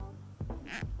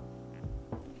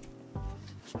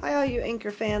Hi all you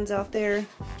Anchor fans out there.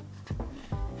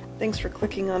 Thanks for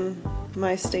clicking on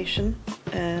my station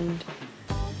and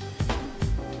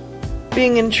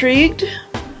being intrigued.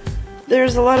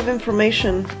 There's a lot of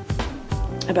information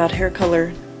about hair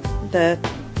color that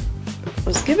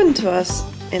was given to us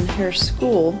in hair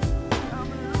school.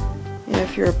 You know,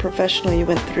 if you're a professional, you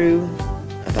went through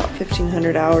about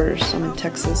 1,500 hours. I'm in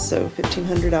Texas, so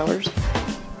 1,500 hours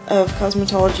of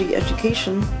cosmetology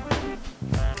education.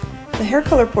 The hair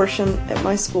color portion at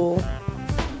my school,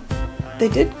 they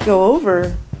did go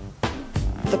over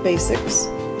the basics.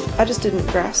 I just didn't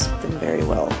grasp them very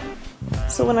well.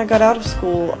 So when I got out of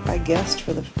school, I guessed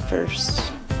for the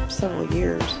first several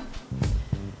years.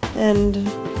 And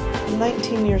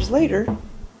 19 years later,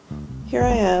 here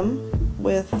I am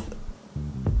with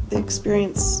the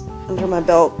experience under my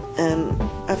belt, and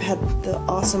I've had the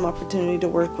awesome opportunity to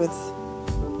work with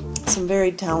some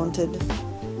very talented,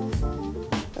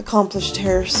 accomplished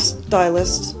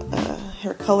hairstylists,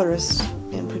 hair colorists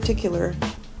in particular.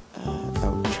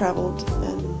 I traveled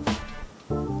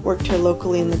and worked here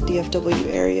locally in the DFW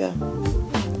area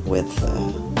with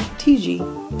TG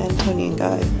and Tony and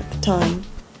Guy at the time.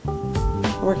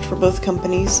 I worked for both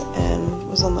companies and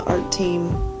was on the art team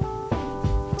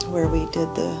where we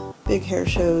did the big hair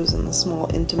shows and the small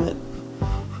intimate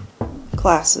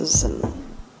classes, and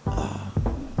I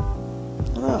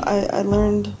don't know, I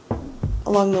learned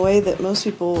along the way that most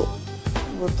people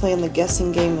were playing the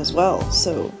guessing game as well.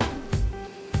 So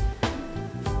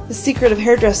the secret of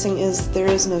hairdressing is there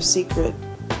is no secret.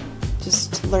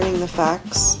 Just learning the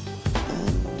facts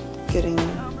and getting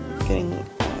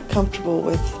comfortable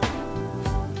with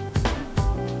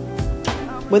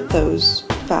those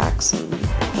facts and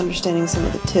understanding some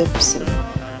of the tips, and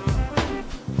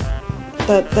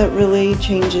that really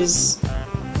changes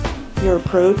your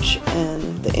approach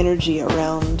and the energy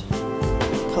around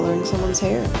coloring someone's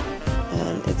hair,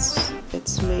 and it's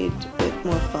made it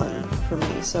more fun for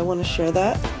me, so I want to share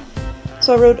that.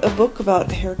 So I wrote a book about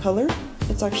hair color.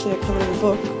 It's actually a coloring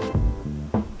book.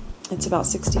 It's about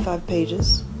 65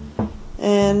 pages,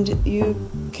 and you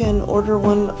can order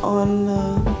one on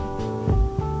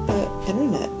the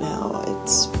internet now.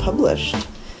 It's published,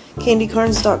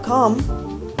 candycarnes.com,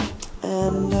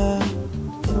 and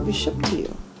it'll be shipped to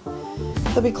you.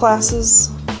 There'll be classes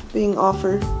being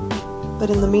offered, but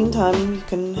in the meantime, you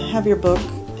can have your book,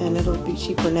 and it'll be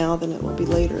cheaper now than it will be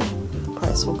later. The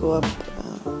price will go up,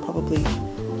 probably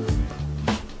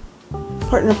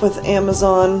partner up with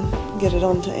Amazon, get it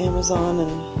onto Amazon,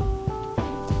 and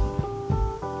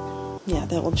yeah,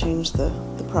 that will change the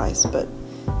price. But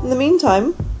in the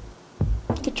meantime,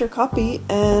 get your copy,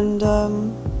 and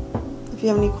if you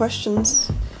have any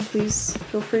questions, please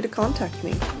feel free to contact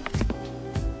me.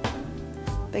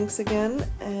 Thanks again,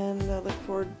 and I look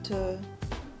forward to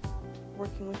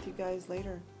working with you guys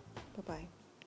later. Bye-bye.